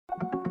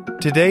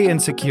Today in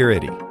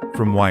Security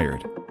from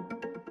Wired.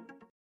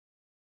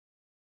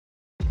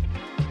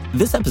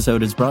 This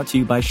episode is brought to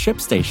you by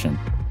ShipStation.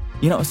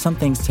 You know, some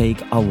things take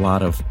a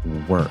lot of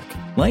work,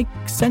 like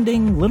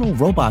sending little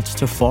robots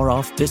to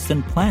far-off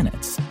distant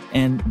planets.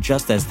 And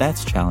just as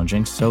that's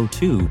challenging, so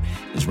too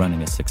is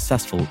running a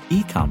successful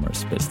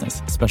e-commerce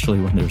business, especially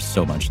when there's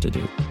so much to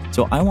do.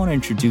 So I want to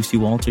introduce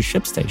you all to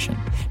ShipStation.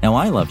 Now,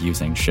 I love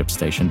using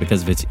ShipStation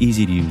because of its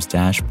easy-to-use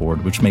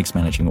dashboard, which makes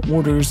managing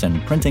orders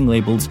and printing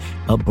labels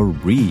a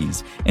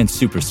breeze and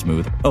super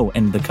smooth. Oh,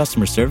 and the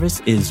customer service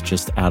is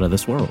just out of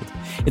this world.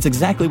 It's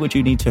exactly what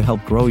you need to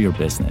help grow your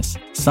business.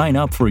 Sign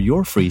up for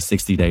your free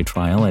 60-day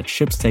trial at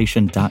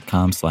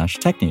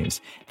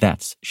shipstation.com/technews.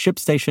 That's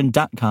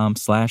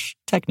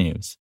shipstation.com/technews.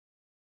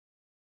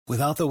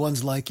 Without the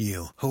ones like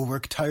you, who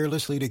work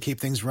tirelessly to keep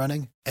things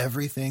running,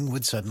 everything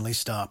would suddenly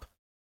stop.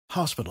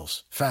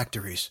 Hospitals,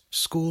 factories,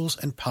 schools,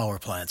 and power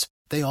plants,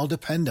 they all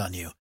depend on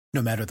you.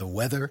 No matter the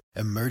weather,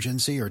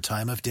 emergency, or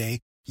time of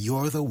day,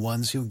 you're the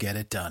ones who get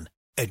it done.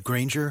 At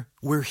Grainger,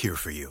 we're here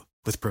for you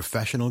with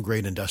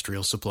professional-grade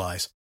industrial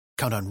supplies.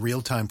 Count on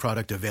real-time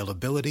product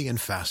availability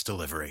and fast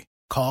delivery.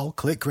 Call,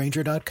 click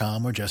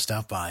Grainger.com, or just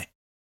stop by.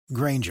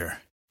 Grainger,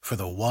 for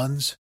the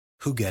ones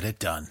who get it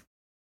done.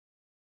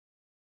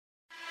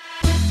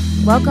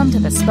 Welcome to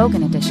the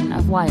spoken edition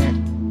of Wired.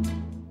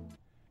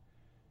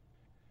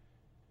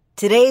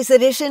 Today's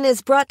edition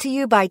is brought to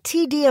you by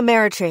TD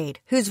Ameritrade,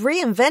 who's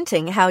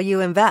reinventing how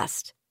you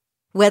invest.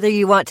 Whether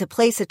you want to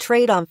place a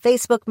trade on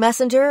Facebook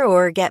Messenger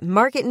or get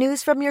market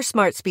news from your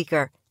smart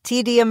speaker,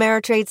 TD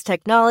Ameritrade's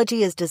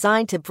technology is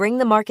designed to bring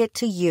the market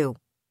to you.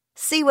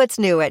 See what's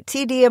new at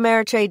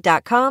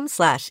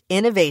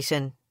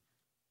tdameritrade.com/innovation.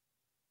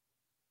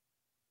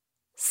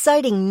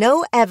 Citing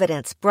no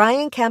evidence,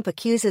 Brian Kemp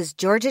accuses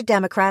Georgia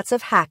Democrats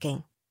of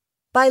hacking.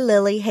 By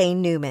Lily Hay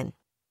Newman.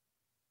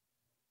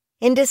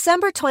 In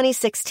December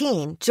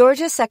 2016,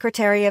 Georgia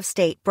Secretary of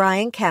State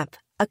Brian Kemp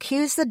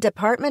accused the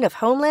Department of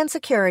Homeland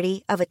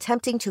Security of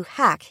attempting to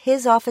hack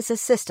his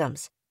office's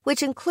systems,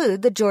 which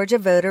include the Georgia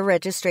voter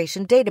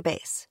registration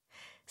database.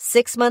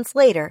 6 months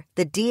later,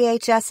 the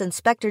DHS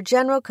Inspector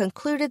General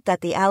concluded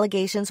that the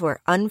allegations were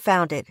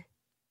unfounded.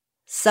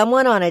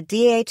 Someone on a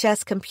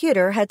DHS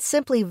computer had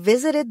simply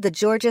visited the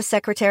Georgia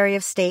Secretary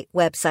of State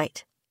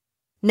website.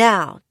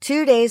 Now,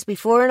 2 days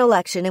before an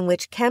election in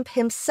which Kemp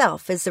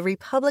himself is the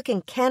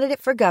Republican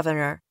candidate for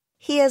governor,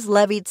 he has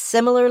levied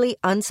similarly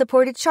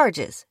unsupported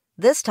charges,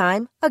 this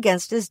time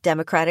against his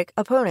Democratic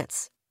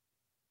opponents.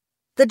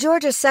 The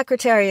Georgia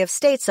Secretary of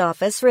State's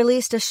office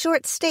released a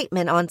short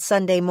statement on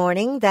Sunday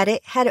morning that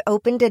it had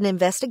opened an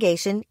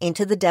investigation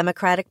into the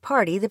Democratic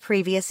Party the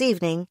previous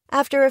evening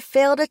after a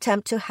failed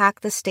attempt to hack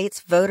the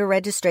state's voter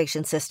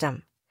registration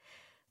system.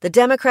 The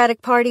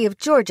Democratic Party of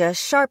Georgia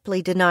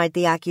sharply denied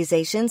the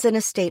accusations in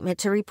a statement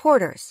to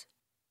reporters.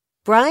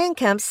 Brian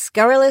Kemp's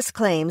scurrilous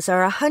claims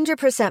are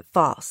 100%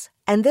 false,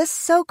 and this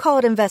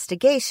so-called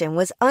investigation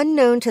was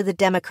unknown to the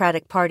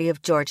Democratic Party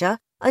of Georgia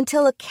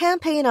until a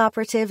campaign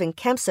operative in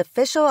Kemp's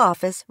official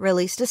office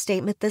released a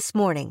statement this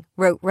morning,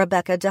 wrote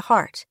Rebecca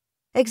DeHart,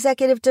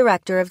 executive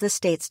director of the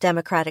state's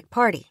Democratic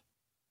Party.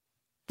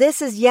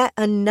 This is yet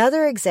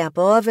another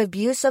example of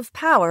abuse of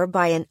power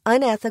by an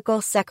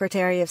unethical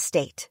Secretary of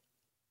State.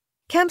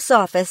 Kemp's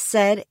office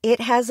said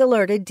it has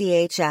alerted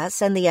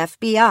DHS and the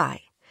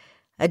FBI.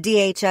 A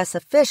DHS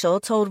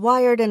official told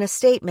Wired in a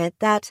statement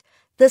that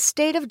the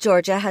state of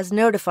Georgia has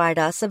notified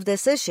us of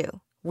this issue.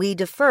 We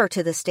defer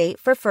to the state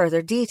for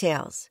further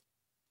details.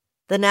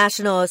 The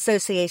National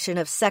Association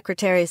of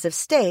Secretaries of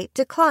State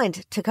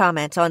declined to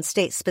comment on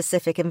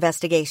state-specific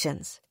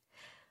investigations.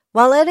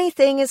 While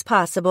anything is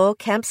possible,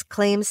 Kemp's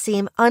claims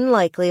seem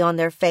unlikely on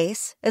their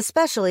face,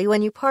 especially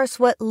when you parse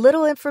what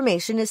little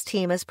information his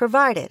team has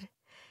provided.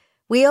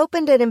 We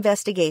opened an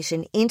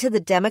investigation into the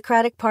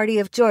Democratic Party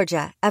of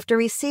Georgia after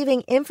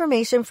receiving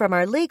information from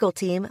our legal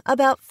team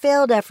about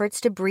failed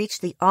efforts to breach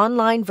the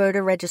online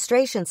voter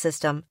registration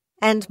system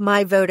and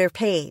My Voter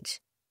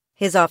page,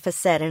 his office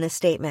said in a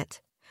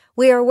statement.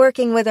 We are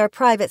working with our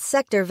private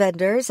sector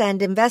vendors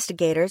and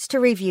investigators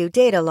to review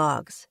data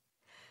logs.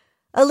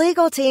 A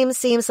legal team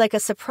seems like a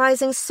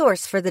surprising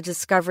source for the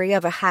discovery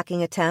of a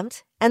hacking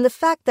attempt, and the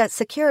fact that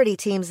security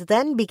teams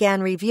then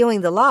began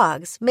reviewing the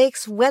logs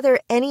makes whether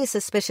any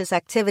suspicious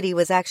activity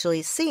was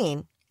actually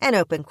seen an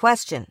open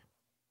question.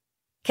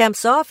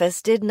 Kemp's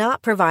office did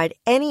not provide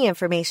any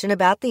information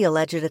about the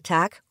alleged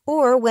attack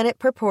or when it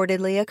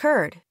purportedly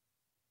occurred.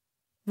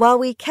 While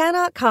we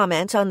cannot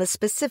comment on the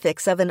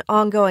specifics of an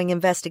ongoing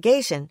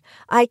investigation,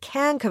 I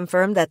can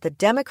confirm that the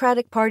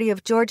Democratic Party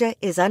of Georgia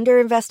is under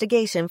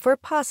investigation for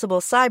possible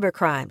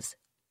cybercrimes.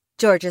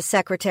 Georgia's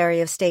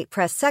Secretary of State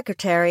Press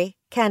Secretary,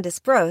 Candace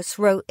Brose,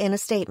 wrote in a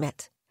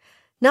statement.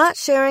 Not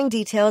sharing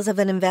details of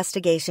an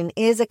investigation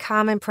is a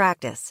common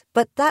practice,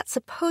 but that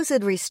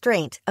supposed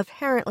restraint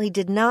apparently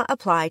did not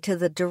apply to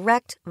the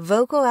direct,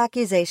 vocal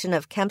accusation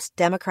of Kemp's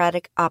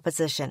Democratic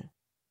opposition.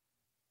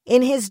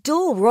 In his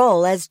dual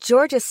role as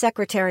Georgia's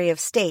Secretary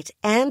of State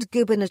and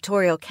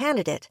gubernatorial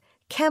candidate,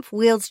 Kemp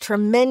wields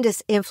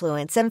tremendous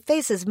influence and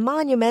faces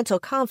monumental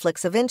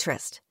conflicts of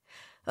interest.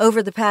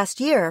 Over the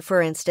past year,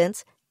 for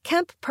instance,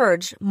 Kemp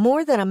purged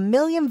more than 1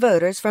 million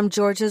voters from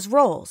Georgia's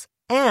rolls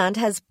and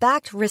has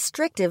backed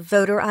restrictive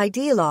voter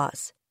ID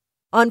laws.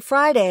 On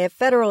Friday, a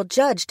federal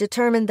judge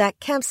determined that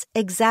Kemp's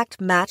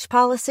exact match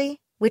policy,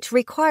 which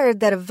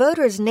required that a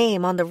voter's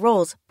name on the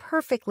rolls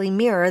perfectly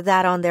mirror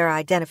that on their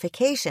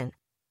identification,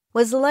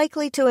 was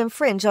likely to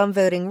infringe on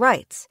voting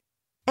rights,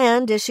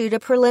 and issued a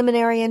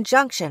preliminary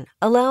injunction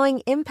allowing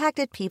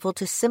impacted people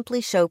to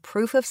simply show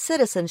proof of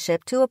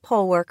citizenship to a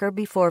poll worker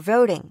before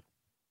voting.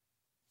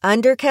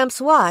 Under Kemp's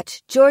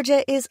watch,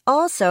 Georgia is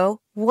also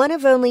one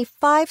of only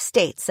 5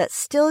 states that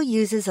still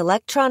uses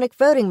electronic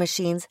voting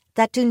machines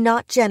that do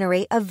not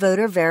generate a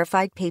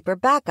voter-verified paper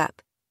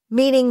backup,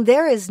 meaning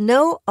there is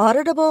no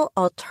auditable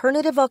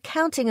alternative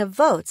accounting of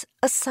votes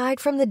aside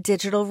from the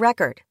digital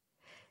record.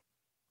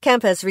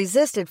 Kemp has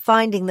resisted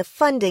finding the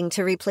funding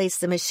to replace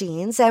the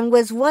machines and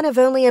was one of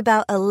only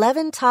about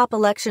 11 top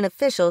election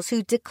officials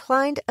who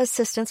declined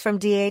assistance from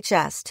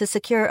DHS to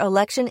secure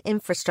election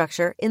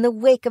infrastructure in the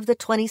wake of the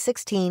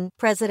 2016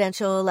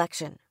 presidential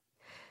election.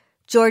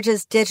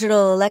 Georgia's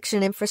digital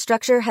election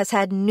infrastructure has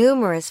had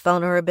numerous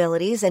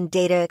vulnerabilities and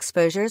data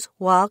exposures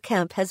while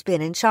Kemp has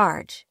been in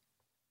charge.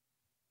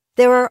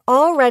 There are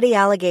already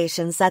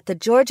allegations that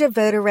the Georgia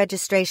voter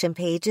registration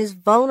page is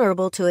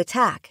vulnerable to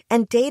attack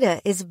and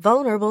data is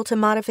vulnerable to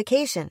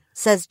modification,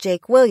 says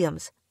Jake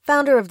Williams,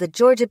 founder of the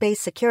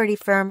Georgia-based security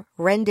firm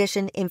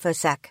Rendition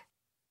InfoSec.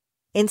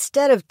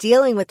 Instead of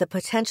dealing with the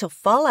potential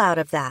fallout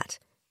of that,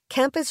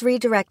 Kemp is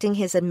redirecting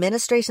his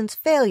administration's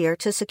failure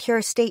to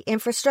secure state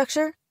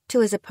infrastructure to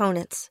his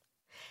opponents.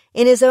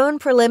 In his own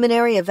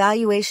preliminary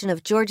evaluation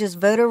of Georgia's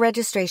voter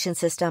registration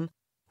system,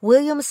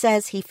 Williams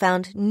says he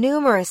found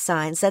numerous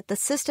signs that the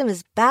system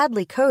is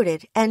badly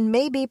coded and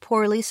may be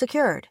poorly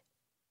secured.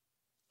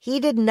 He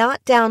did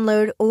not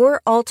download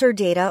or alter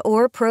data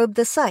or probe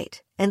the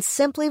site and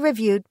simply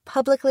reviewed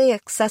publicly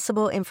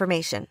accessible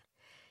information.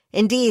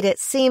 Indeed, it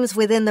seems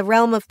within the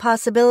realm of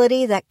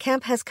possibility that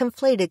Kemp has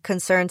conflated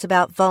concerns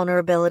about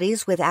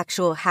vulnerabilities with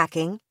actual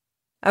hacking.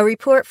 A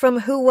report from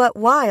Who What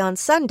Why on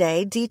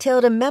Sunday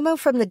detailed a memo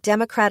from the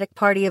Democratic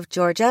Party of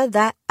Georgia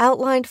that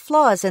outlined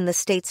flaws in the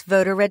state's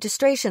voter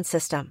registration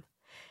system.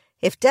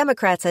 If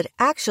Democrats had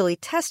actually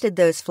tested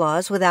those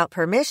flaws without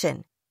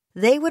permission,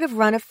 they would have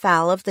run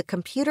afoul of the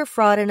Computer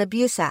Fraud and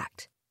Abuse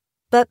Act.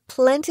 But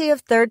plenty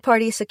of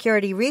third-party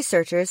security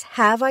researchers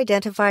have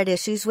identified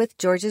issues with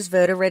Georgia's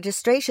voter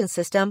registration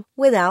system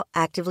without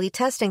actively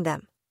testing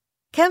them.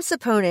 Kemp's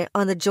opponent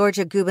on the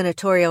Georgia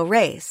gubernatorial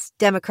race,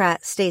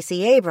 Democrat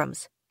Stacey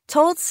Abrams,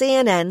 told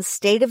CNN's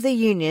State of the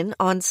Union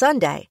on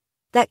Sunday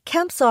that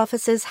Kemp's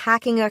office's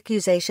hacking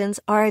accusations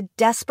are a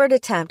desperate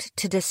attempt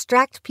to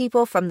distract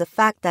people from the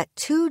fact that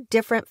 2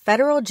 different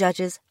federal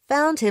judges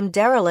found him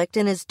derelict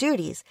in his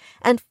duties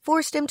and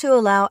forced him to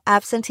allow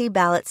absentee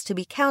ballots to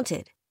be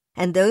counted,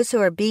 and those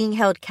who are being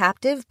held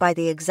captive by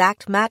the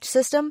exact match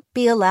system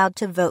be allowed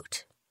to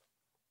vote.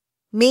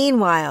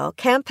 Meanwhile,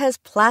 Kemp has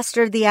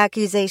plastered the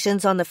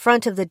accusations on the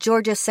front of the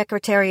Georgia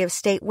Secretary of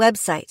State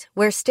website,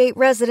 where state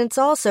residents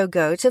also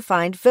go to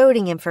find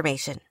voting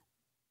information.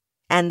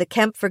 And the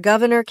Kemp for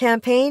Governor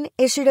campaign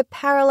issued a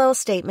parallel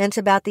statement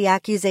about the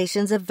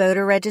accusations of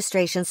voter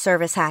registration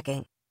service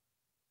hacking.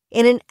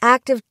 In an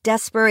act of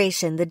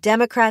desperation, the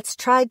Democrats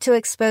tried to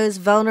expose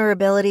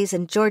vulnerabilities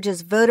in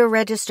Georgia's voter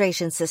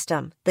registration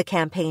system, the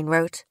campaign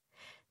wrote.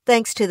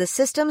 Thanks to the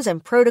systems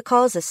and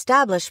protocols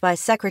established by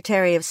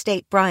Secretary of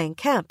State Brian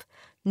Kemp,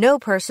 no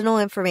personal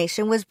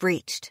information was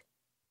breached.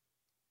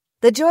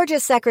 The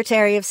Georgia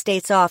Secretary of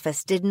State's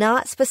office did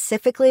not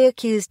specifically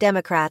accuse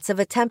Democrats of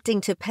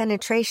attempting to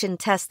penetration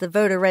test the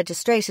voter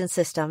registration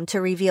system to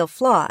reveal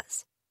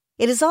flaws.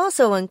 It is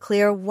also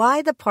unclear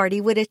why the party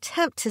would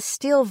attempt to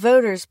steal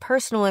voters'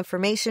 personal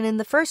information in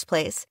the first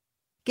place,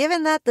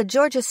 given that the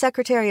Georgia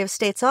Secretary of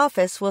State's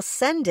office will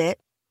send it,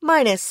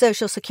 minus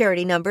Social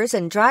Security numbers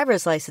and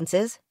driver's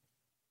licenses,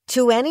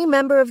 to any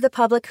member of the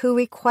public who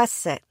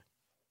requests it.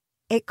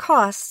 It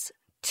costs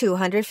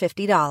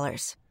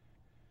 $250.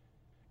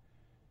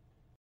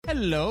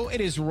 Hello,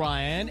 it is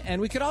Ryan, and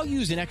we could all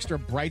use an extra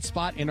bright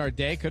spot in our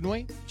day, couldn't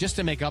we? Just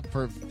to make up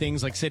for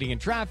things like sitting in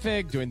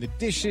traffic, doing the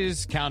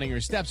dishes, counting your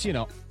steps,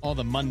 all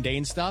the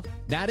mundane stuff.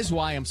 That is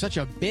why I'm such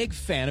a big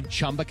fan of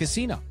Chumba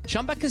Casino.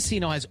 Chumba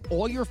Casino has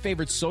all your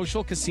favorite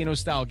social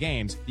casino-style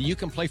games that you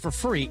can play for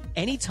free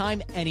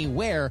anytime,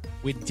 anywhere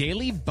with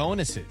daily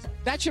bonuses.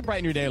 That should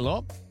brighten your day a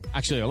little.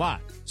 Actually, a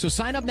lot. So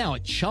sign up now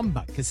at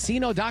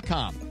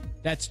ChumbaCasino.com.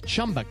 That's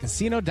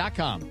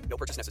ChumbaCasino.com. No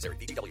purchase necessary.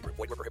 VGW Group.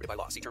 Void where prohibited by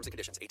law. See terms and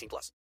conditions. 18+.